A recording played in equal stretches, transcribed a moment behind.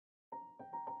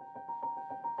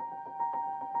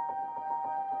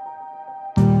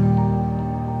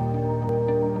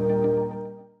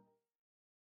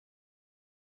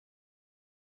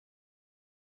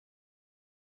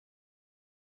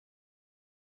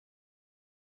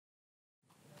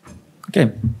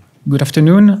Okay, good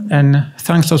afternoon, and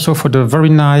thanks also for the very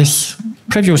nice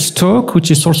previous talk, which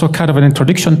is also kind of an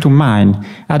introduction to mine.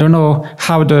 I don't know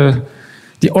how the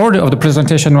order of the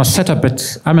presentation was set up,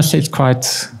 but I must say it's quite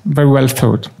very well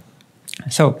thought.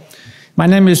 So, my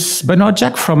name is Benoît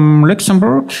Otjacques from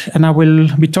Luxembourg, and I will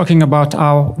be talking about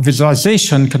how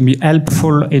visualization can be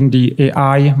helpful in the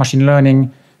AI machine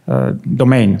learning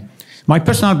domain. My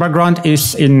personal background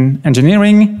is in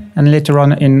engineering and later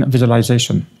on in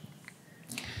visualization.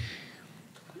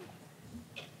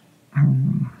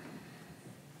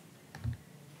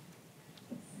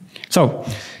 So,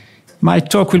 my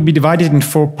talk will be divided in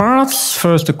 4 parts.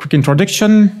 First, a quick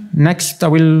introduction. Next, I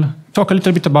will talk a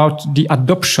little bit about the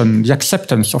adoption, the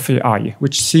acceptance of AI,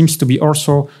 which seems to be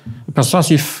also a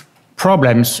pervasive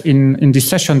problems in this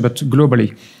session, but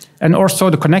globally. And also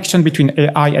the connection between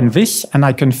AI and this, and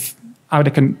how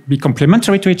they can be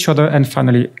complementary to each other, and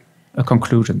finally, a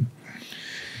conclusion.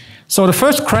 So the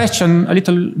first question, a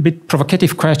little bit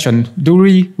provocative question, do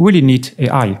we really need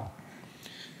AI?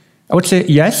 I would say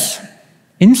yes,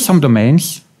 in some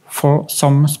domains, for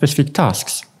some specific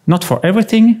tasks. Not for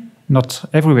everything, not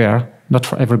everywhere, not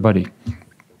for everybody.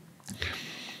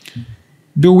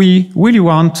 Do we really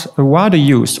want a wider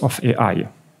use of AI?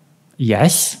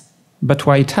 Yes, but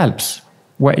why it helps?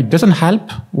 Where it doesn't help,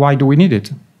 why do we need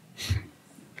it?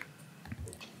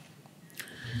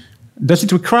 Does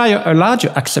it require a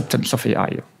larger acceptance of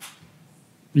AI?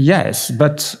 Yes,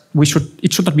 but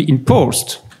it should not be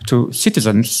imposed to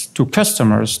citizens, to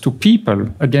customers, to people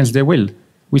against their will.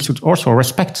 We should also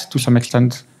respect, to some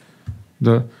extent,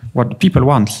 what the people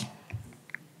want.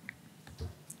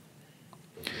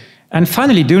 And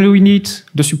finally, do we need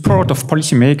the support of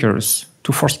policymakers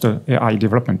to foster AI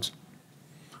development?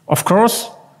 Of course,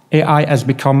 AI has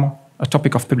become a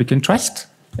topic of public interest.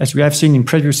 As we have seen in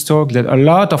previous talk, there are a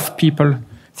lot of people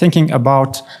thinking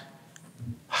about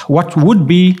what would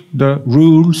be the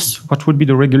rules, what would be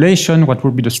the regulation, what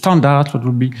would be the standards, what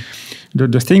would be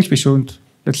the things we should,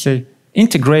 let's say,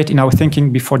 integrate in our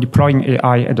thinking before deploying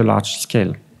AI at a large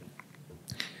scale.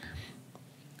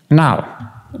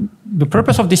 Now, the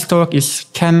purpose of this talk is,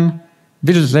 can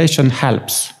visualization help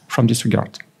from this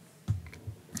regard?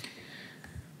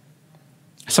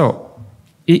 So,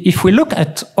 if we look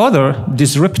at other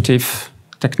disruptive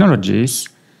technologies,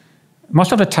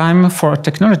 most of the time for a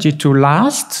technology to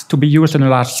last, to be used on a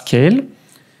large scale,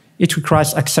 it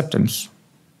requires acceptance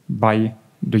by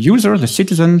the users, the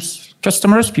citizens,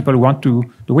 customers, people who want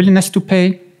the willingness to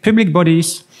pay, public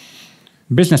bodies,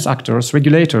 business actors,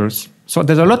 regulators. So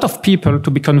there's a lot of people to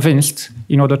be convinced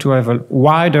in order to have a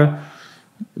wider,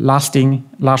 lasting,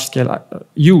 large-scale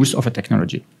use of a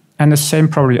technology. And the same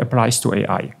probably applies to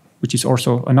AI, which is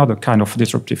also another kind of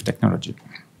disruptive technology.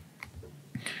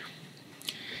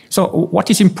 So what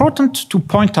is important to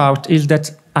point out is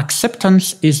that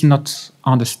acceptance is not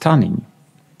understanding.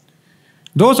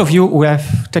 Those of you who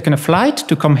have taken a flight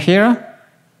to come here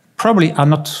probably are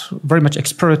not very much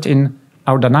expert in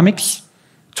aerodynamics,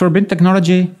 turbine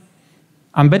technology,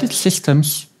 embedded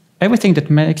systems, everything that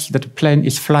makes that the plane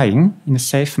is flying in a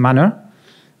safe manner,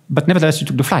 but nevertheless you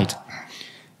took the flight.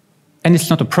 And it's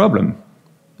not a problem,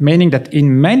 meaning that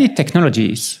in many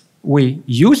technologies, we're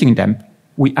using them,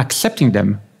 we're accepting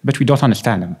them, but we don't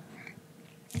understand them,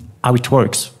 how it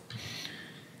works.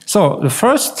 So the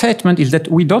first statement is that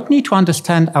we don't need to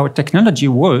understand how technology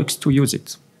works to use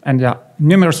it. And there are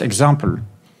numerous examples.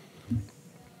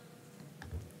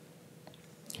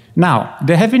 Now,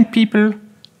 there have been people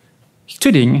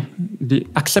studying the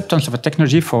acceptance of a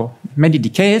technology for many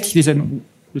decades.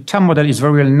 The term model is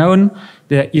very well known.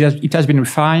 It has been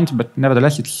refined, but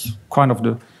nevertheless, it's one of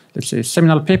the, let's say,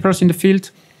 seminal papers in the field.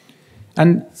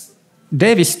 And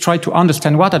Davis tried to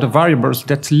understand what are the variables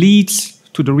that leads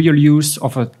to the real use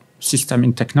of a system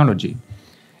in technology.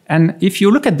 And if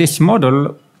you look at this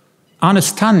model,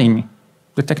 understanding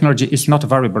the technology is not a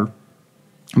variable,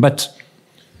 but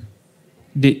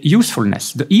the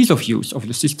usefulness, the ease of use of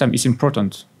the system is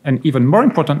important. And even more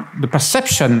important, the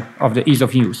perception of the ease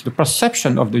of use, the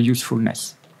perception of the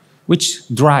usefulness, which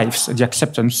drives the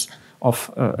acceptance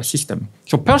of a system.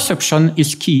 So perception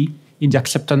is key in the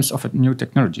acceptance of a new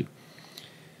technology.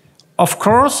 Of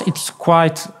course, it's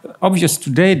quite obvious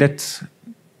today that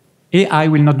AI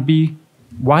will not be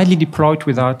widely deployed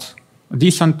without a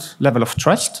decent level of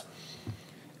trust.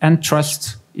 And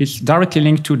trust is directly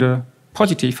linked to the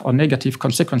positive or negative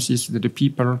consequences that the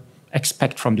people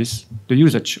expect from the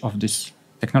usage of this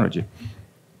technology.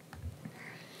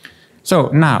 So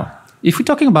now, if we're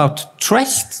talking about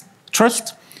trust,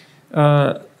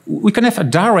 we can have a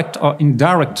direct or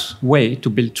indirect way to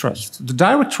build trust. The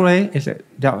direct way is that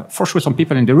there are for sure some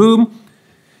people in the room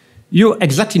You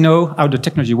exactly know how the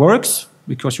technology works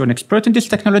because you're an expert in this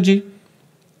technology,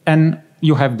 and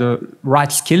you have the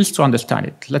right skills to understand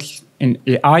it. In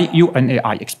AI, you're an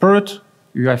AI expert.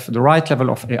 You have the right level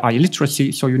of AI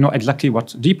literacy, so you know exactly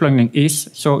what deep learning is,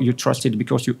 so you trust it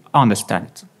because you understand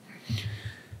it.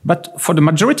 But for the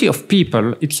majority of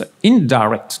people, it's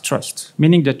indirect trust,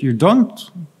 meaning that you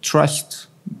don't trust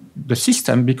the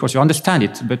system because you understand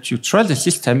it, but you trust the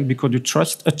system because you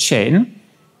trust a chain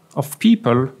of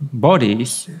people,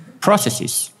 bodies,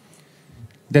 processes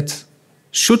that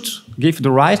should give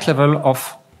the right level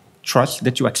of trust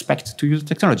that you expect to use the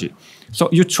technology. So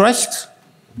you trust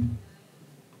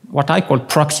what I call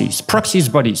proxies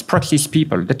bodies, proxies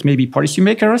people, that may be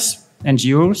policymakers,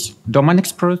 NGOs, domain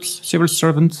experts, civil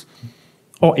servants,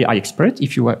 or AI experts,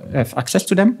 if you have access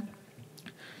to them.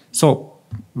 So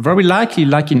very likely,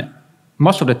 like in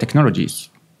most of the technologies,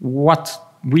 what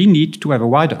we need to have a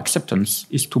wider acceptance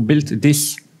is to build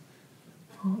this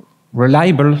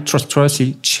reliable,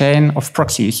 trustworthy chain of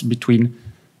proxies between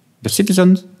the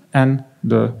citizen and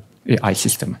the AI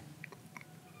system.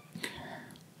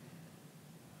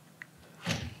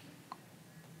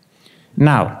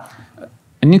 Now,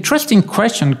 an interesting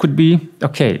question could be,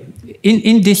 okay,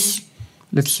 in this,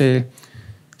 let's say,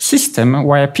 system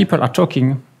where people are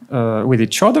talking with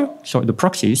each other, so the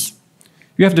proxies,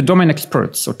 you have the domain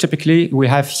experts. So typically, we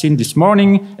have seen this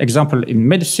morning, example in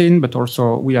medicine, but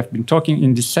also we have been talking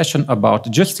in this session about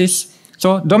justice.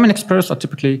 So domain experts are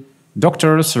typically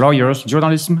doctors, lawyers,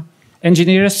 journalism,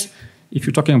 engineers, if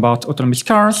you're talking about autonomous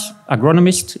cars,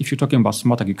 agronomists, if you're talking about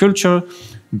smart agriculture,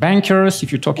 bankers,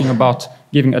 if you're talking about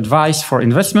giving advice for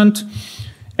investment,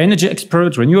 energy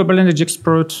experts, renewable energy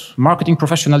experts, marketing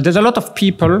professionals. There's a lot of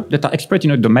people that are expert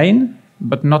in a domain,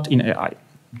 but not in AI.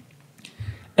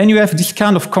 And you have this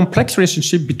kind of complex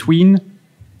relationship between,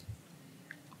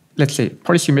 let's say,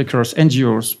 policymakers,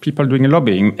 NGOs, people doing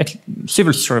lobbying,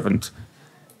 civil servants,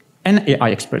 and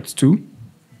AI experts too.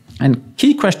 And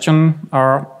key questions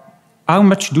are, how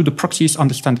much do the proxies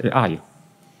understand AI?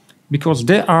 Because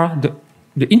they are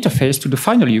the interface to the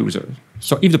final user.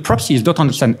 So if the proxies don't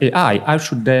understand AI, how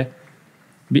should they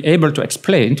be able to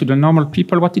explain to the normal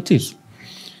people what it is?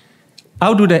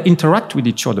 How do they interact with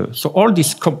each other? So all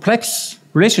this complex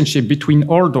relationship between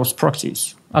all those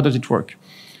proxies, how does it work?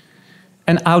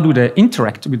 And how do they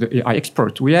interact with the AI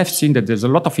expert? We have seen that there's a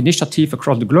lot of initiative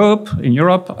across the globe, in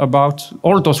Europe, about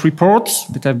all those reports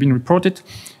that have been reported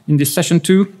in this session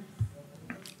too,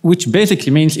 which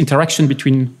basically means interaction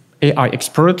between AI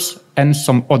experts and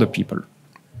some other people.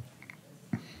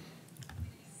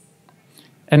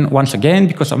 And once again,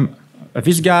 because I'm a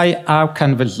Viz guy, how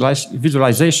can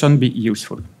visualization be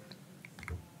useful?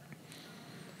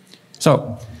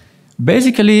 So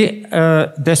basically,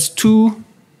 there's two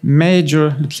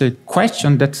major, let's say,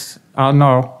 questions that are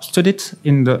now studied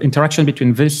in the interaction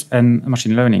between Viz and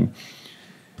machine learning.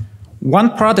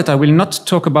 One part that I will not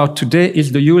talk about today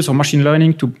is the use of machine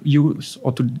learning to use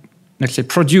or to, let's say,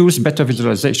 produce better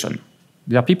visualization.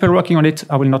 There are people working on it.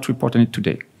 I will not report on it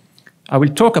today. I will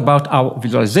talk about how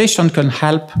visualization can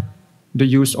help the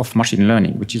use of machine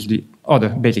learning, which is the other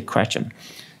basic question.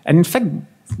 And in fact,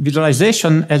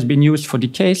 visualization has been used for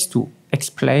decades to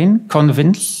explain,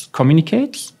 convince,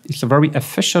 communicate. It's a very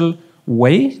official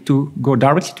way to go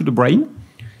directly to the brain.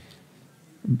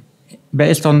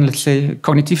 Based on, let's say,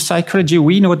 cognitive psychology,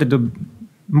 we know that the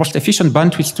most efficient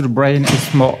bandwidth to the brain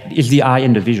is the eye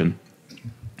and the vision.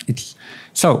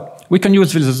 So we can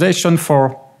use visualization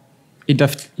for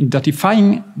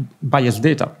identifying biased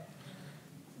data,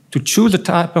 to choose the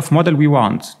type of model we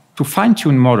want, to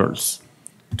fine-tune models,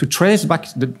 to trace back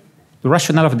the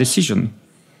rationale of a decision,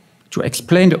 to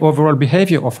explain the overall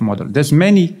behavior of a model. There's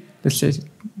many, let's say,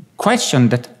 questions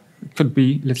that could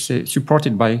be, let's say,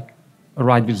 supported by a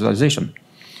right visualization.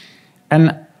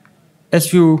 And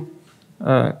as you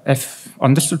have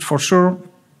understood for sure,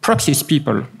 proxies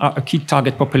people are a key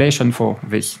target population for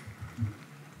this.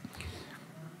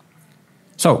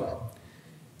 So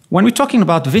when we're talking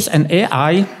about this and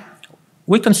AI,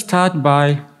 we can start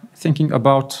by thinking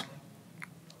about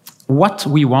what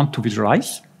we want to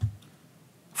visualize,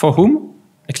 for whom,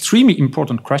 extremely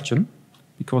important question,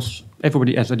 because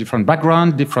everybody has a different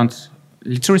background, different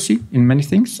literacy in many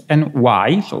things, and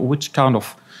why, so which kind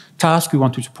of task we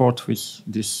want to support with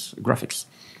these graphics.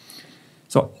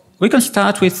 So we can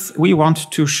start with, we want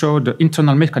to show the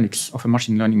internal mechanics of a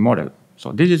machine learning model.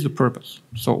 So this is the purpose.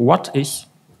 So what is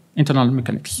internal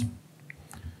mechanics?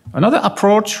 Another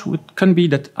approach can be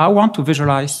that I want to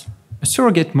visualize a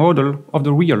surrogate model of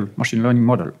the real machine learning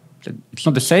model. It's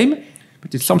not the same,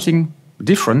 but it's something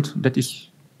different that is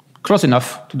close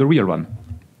enough to the real one.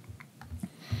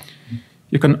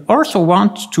 You can also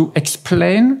want to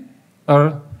explain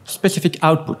a specific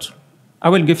output. I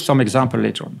will give some example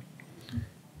later on.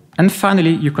 And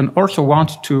finally, you can also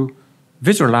want to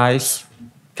visualize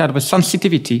kind of a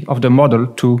sensitivity of the model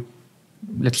to,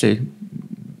 let's say,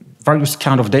 various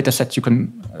kind of data sets you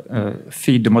can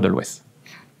feed the model with.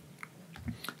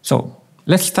 So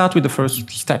let's start with the first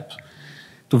step.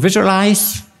 To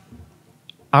visualize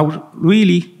how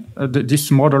really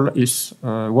this model is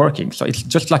working. So it's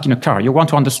just like in a car. You want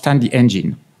to understand the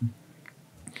engine.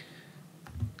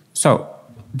 So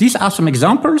these are some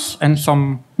examples and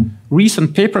some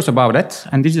recent papers about it.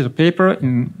 And this is a paper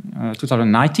in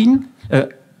 2019.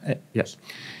 Yes.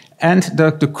 And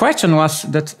the question was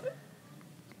that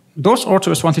those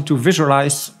authors wanted to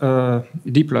visualize a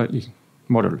deep learning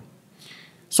model.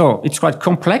 So it's quite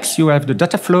complex. You have the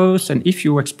data flows, and if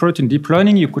you're expert in deep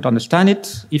learning, you could understand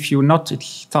it. If you're not, it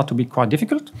starts to be quite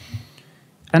difficult.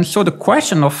 And so the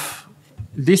question of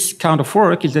this kind of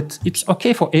work is that it's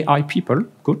okay for AI people,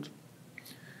 good,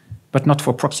 but not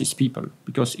for proxies people.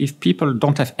 Because if people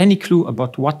don't have any clue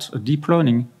about what a deep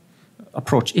learning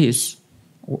approach is,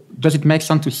 does it make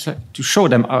sense to show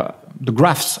them the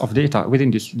graphs of data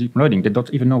within this deep learning? They don't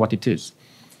even know what it is.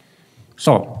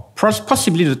 So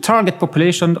possibly the target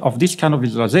population of this kind of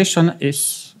visualization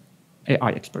is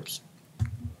AI experts.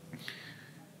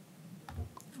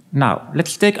 Now,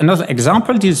 let's take another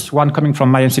example. This is one coming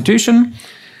from my institution.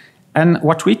 And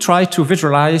what we try to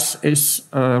visualize is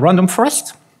a random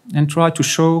forest and try to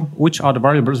show which are the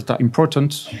variables that are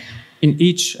important in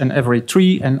each and every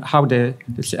tree and how they,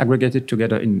 let's say, aggregated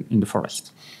together in the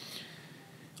forest.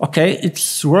 Okay,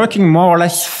 it's working more or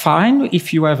less fine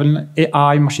if you have an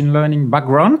AI machine learning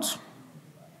background.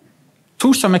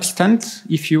 To some extent,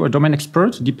 if you're a domain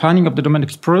expert, depending on the domain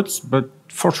experts, but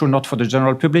for sure not for the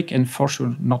general public and for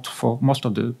sure not for most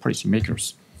of the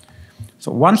policymakers.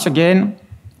 So once again,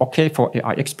 okay for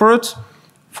AI experts,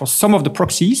 for some of the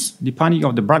proxies, depending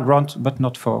on the background, but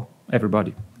not for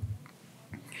everybody.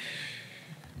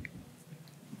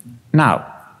 Now,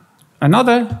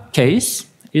 another case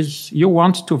is you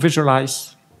want to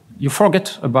visualize, you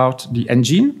forget about the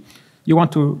engine, you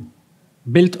want to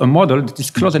build a model that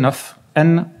is close enough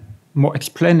and more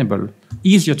explainable,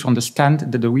 easier to understand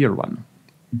than the real one,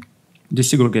 the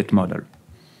segregate model.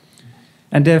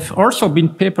 And there have also been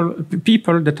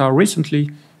people that are recently,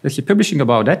 let's say, publishing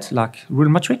about that, like Rule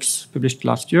Matrix, published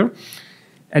last year.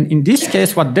 And in this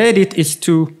case, what they did is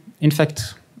to, in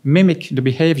fact, mimic the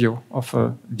behavior of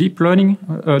a deep learning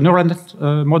neural net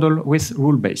model with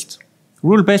rule-based.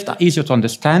 Rule-based are easier to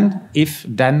understand if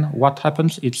then what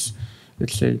happens, it's,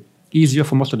 let's say, easier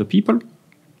for most of the people.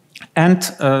 And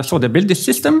so they built this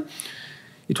system.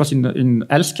 It was in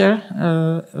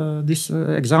healthcare, this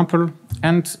example.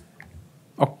 And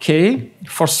okay,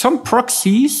 for some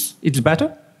proxies, it's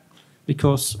better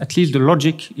because at least the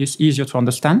logic is easier to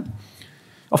understand.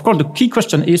 Of course, the key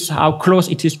question is how close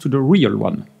it is to the real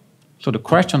one. So the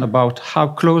question about how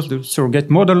close the surrogate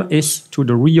model is to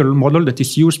the real model that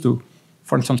is used to,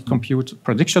 for instance, compute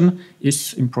prediction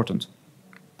is important.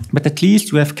 But at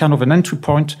least we have kind of an entry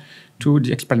point to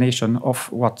the explanation of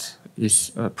what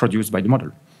is produced by the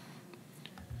model.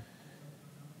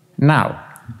 Now,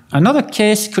 another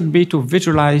case could be to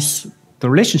visualize the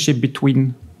relationship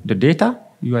between the data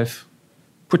you have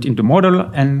put in the model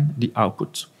and the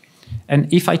output.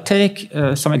 And if I take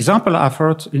some example I've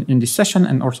heard in this session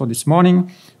and also this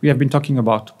morning, we have been talking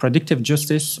about predictive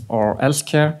justice or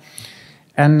healthcare.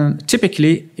 And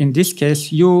typically, in this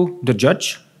case, you, the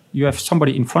judge, you have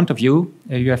somebody in front of you,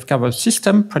 you have kind of a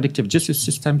system, predictive justice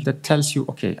system, that tells you,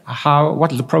 okay,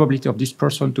 what is the probability of this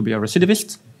person to be a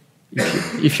recidivist,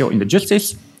 if you're in the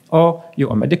justice, or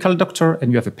you're a medical doctor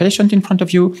and you have a patient in front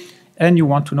of you, and you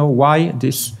want to know why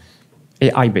this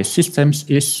AI-based systems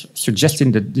is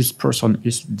suggesting that this person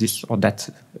is this or that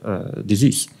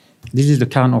disease. This is the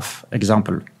kind of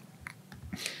example.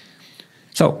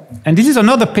 So, and this is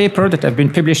another paper that has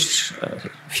been published a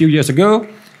few years ago.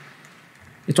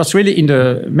 It was really in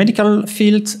the medical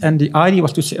field, and the idea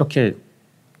was to say, okay,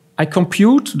 I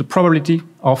compute the probability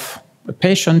of a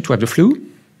patient to have the flu.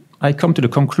 I come to the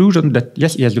conclusion that,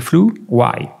 yes, he has the flu.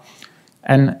 Why?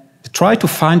 And try to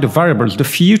find the variables, the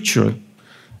future,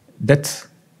 that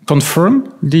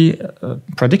confirm the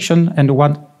prediction and the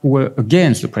ones who were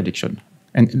against the prediction.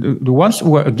 And the ones who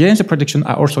were against the prediction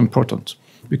are also important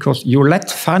because you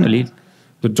let finally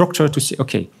the doctor to say,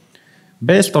 okay,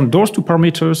 based on those two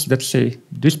parameters that say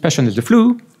this patient has the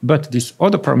flu, but this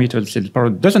other parameter that says the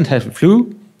patient doesn't have the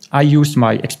flu, I use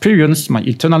my experience, my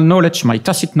internal knowledge, my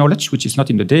tacit knowledge, which is not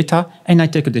in the data, and I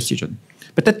take a decision.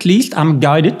 But at least I'm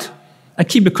guided. I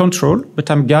keep the control,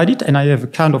 but I'm guided, and I have a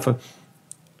kind of a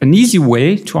an easy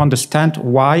way to understand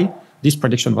why this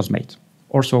prediction was made.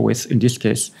 Also with, in this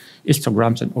case,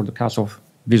 histograms and all the kinds of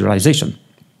visualization.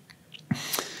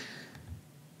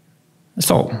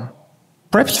 So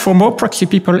perhaps for more proxy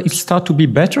people, it starts to be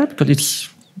better because it's,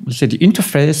 let's say, the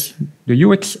interface, the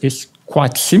UX is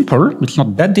quite simple. It's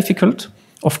not that difficult.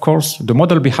 Of course, the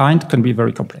model behind can be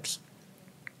very complex.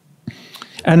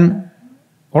 And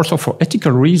also for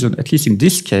ethical reasons, at least in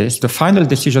this case, the final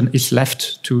decision is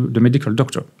left to the medical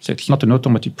doctor. So it's not an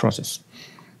automated process.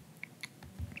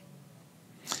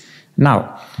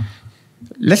 Now,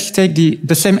 let's take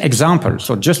the same example,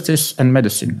 so justice and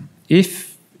medicine.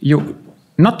 If you're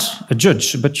not a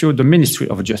judge, but you're the Ministry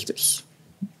of Justice,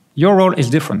 your role is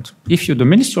different. If you're the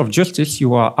Ministry of Justice,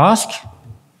 you are asked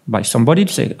by somebody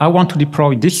to say, I want to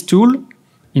deploy this tool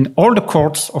in all the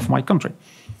courts of my country.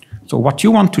 So what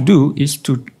you want to do is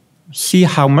to see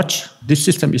how much this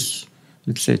system is,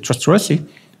 let's say, trustworthy,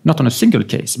 not on a single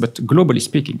case, but globally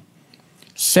speaking.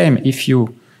 Same if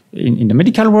you, in the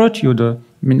medical world, you're the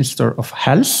Minister of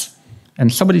Health,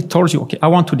 and somebody tells you, okay, I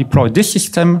want to deploy this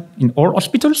system in all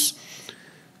hospitals.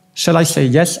 Shall I say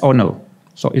yes or no?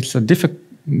 So it's a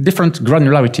different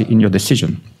granularity in your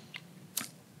decision.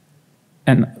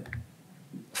 And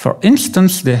for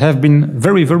instance, there have been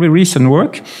very, very recent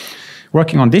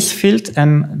working on this field,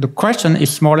 and the question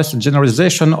is more or less a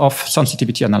generalization of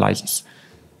sensitivity analysis.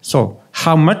 So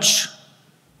how much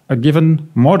a given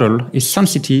model is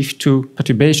sensitive to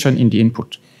perturbation in the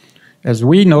input. As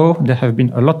we know, there have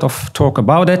been a lot of talk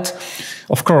about it.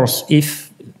 Of course, if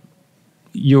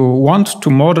you want to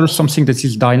model something that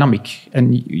is dynamic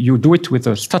and you do it with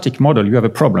a static model, you have a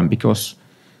problem because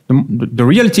the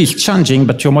reality is changing,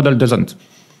 but your model doesn't.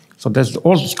 So there's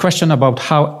all this question about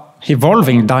how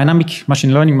evolving dynamic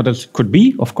machine learning models could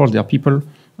be. Of course, there are people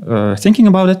thinking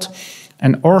about it.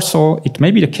 And also, it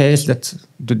may be the case that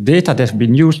the data that have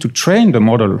been used to train the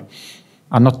model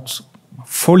are not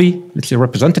fully, let's say,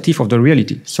 representative of the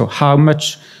reality. So how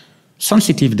much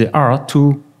sensitive they are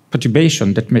to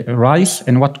perturbation that may arise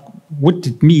and what would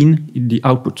it mean in the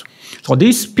output. So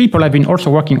these people have been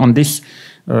also working on this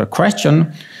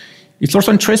question. It's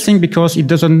also interesting because it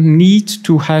doesn't need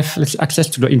to have, let's say, access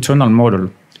to the internal model.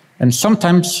 And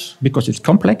sometimes, because it's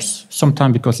complex,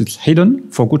 sometimes because it's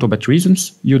hidden for good or bad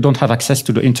reasons, you don't have access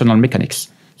to the internal mechanics.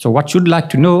 So what you'd like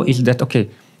to know is that, okay,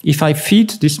 if I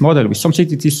feed this model with something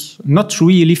that is not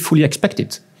really fully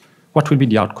expected, what will be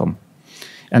the outcome?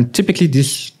 And typically,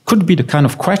 this could be the kind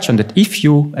of question that if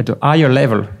you, at the higher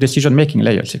level, decision-making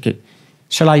layers, okay,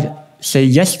 shall I say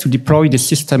yes to deploy the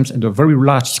systems at a very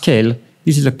large scale?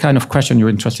 This is the kind of question you're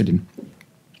interested in.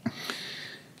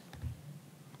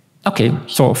 Okay,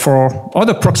 so for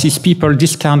other proxies people,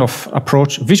 this kind of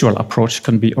approach, visual approach,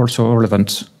 can be also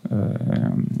relevant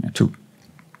too.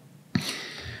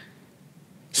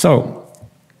 So,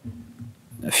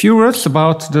 a few words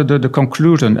about the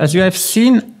conclusion. As you have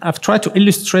seen, I've tried to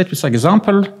illustrate with an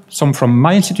example, some from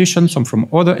my institution, some from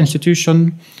other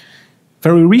institutions.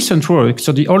 Very recent work,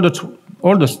 so the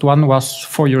oldest one was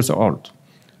 4 years old,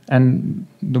 and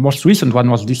the most recent one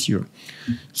was this year.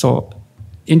 So,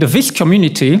 in the VIS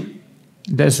community,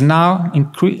 there's now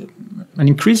an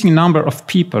increasing number of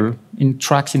people in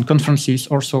tracks, in conferences,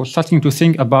 also starting to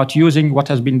think about using what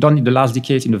has been done in the last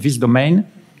decade in the VIS domain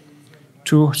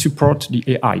to support the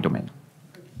AI domain.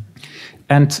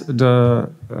 And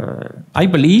I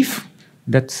believe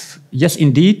that, yes,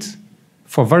 indeed,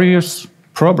 for various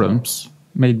problems,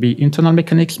 maybe internal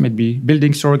mechanics, maybe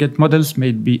building surrogate models,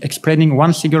 maybe explaining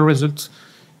one single result,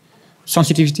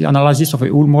 sensitivity analysis of a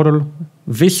whole model,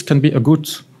 this can be a good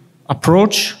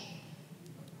approach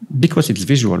because it's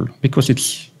visual, because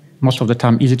it's most of the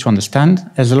time easy to understand,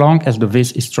 as long as the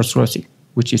VIS is trustworthy,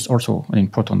 which is also an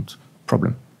important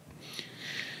problem.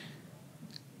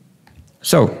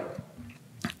 So,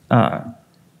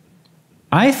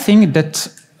 I think that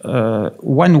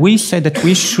when we say that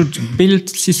we should build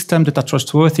systems that are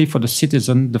trustworthy for the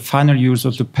citizen, the final user,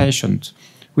 the patient,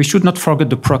 we should not forget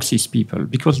the proxies people,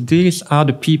 because these are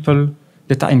the people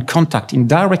that are in contact, in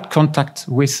direct contact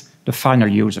with the final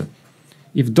user.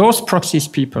 If those proxies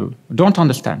people don't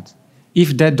understand,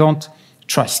 if they don't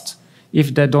trust,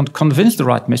 if they don't convince the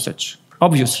right message,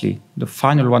 obviously the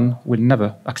final one will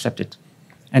never accept it.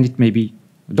 And it may be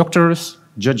doctors,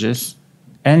 judges,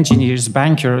 engineers,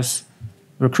 bankers,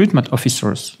 recruitment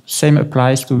officers. Same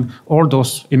applies to all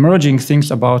those emerging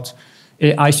things about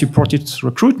AI-supported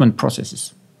recruitment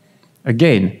processes.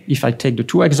 Again, if I take the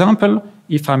two examples,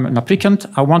 if I'm an applicant,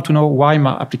 I want to know why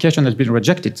my application has been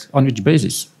rejected, on which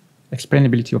basis,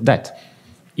 explainability of that.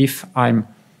 If I'm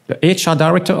the HR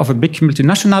director of a big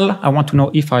multinational, I want to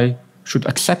know if I should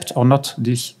accept or not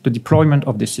the deployment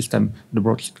of this system, the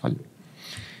broadest value.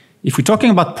 If we're talking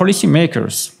about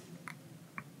policymakers,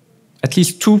 at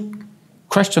least two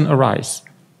questions arise.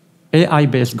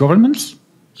 AI-based governments,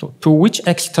 so to which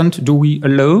extent do we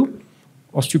allow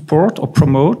or support or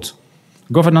promote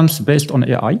governance based on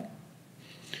AI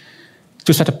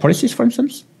to set up policies, for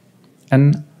instance?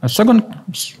 And a second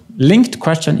linked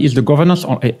question is the governance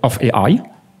of AI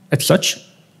as such.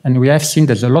 And we have seen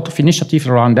there's a lot of initiatives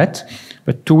around that,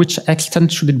 but to which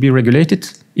extent should it be regulated?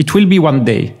 It will be one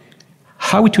day.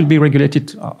 How it will be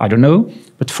regulated, I don't know,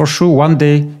 but for sure one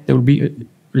day there will be,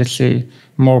 let's say,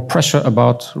 more pressure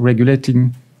about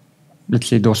regulating, let's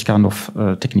say, those kind of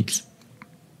techniques.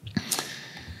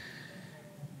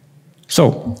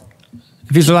 So,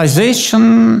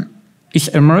 visualization is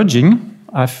emerging.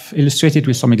 I've illustrated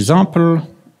with some example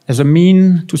as a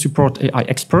mean to support AI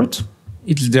experts.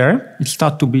 It's there. It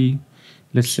starts to be,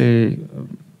 let's say,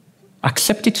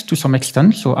 accepted to some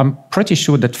extent. So I'm pretty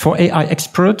sure that for AI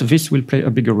experts, this will play a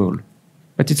bigger role.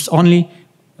 But it's only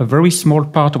a very small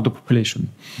part of the population.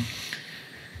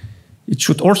 It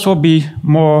should also be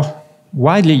more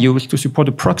widely used to support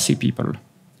the proxy people.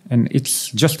 And it's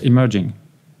just emerging.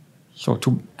 So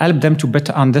to help them to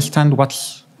better understand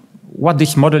what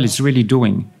this model is really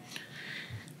doing.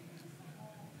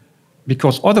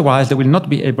 Because otherwise they will not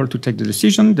be able to take the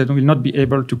decision, they will not be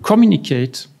able to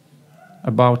communicate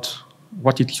about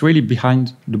what is really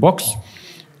behind the box,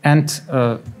 and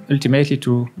ultimately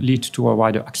to lead to a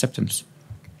wider acceptance.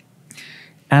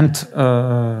 And,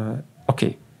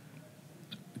 okay,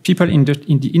 people in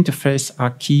the interface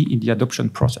are key in the adoption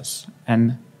process.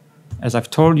 And as I've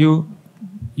told you,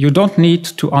 you don't need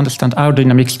to understand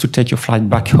aerodynamics to take your flight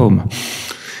back home.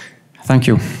 Thank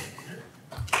you.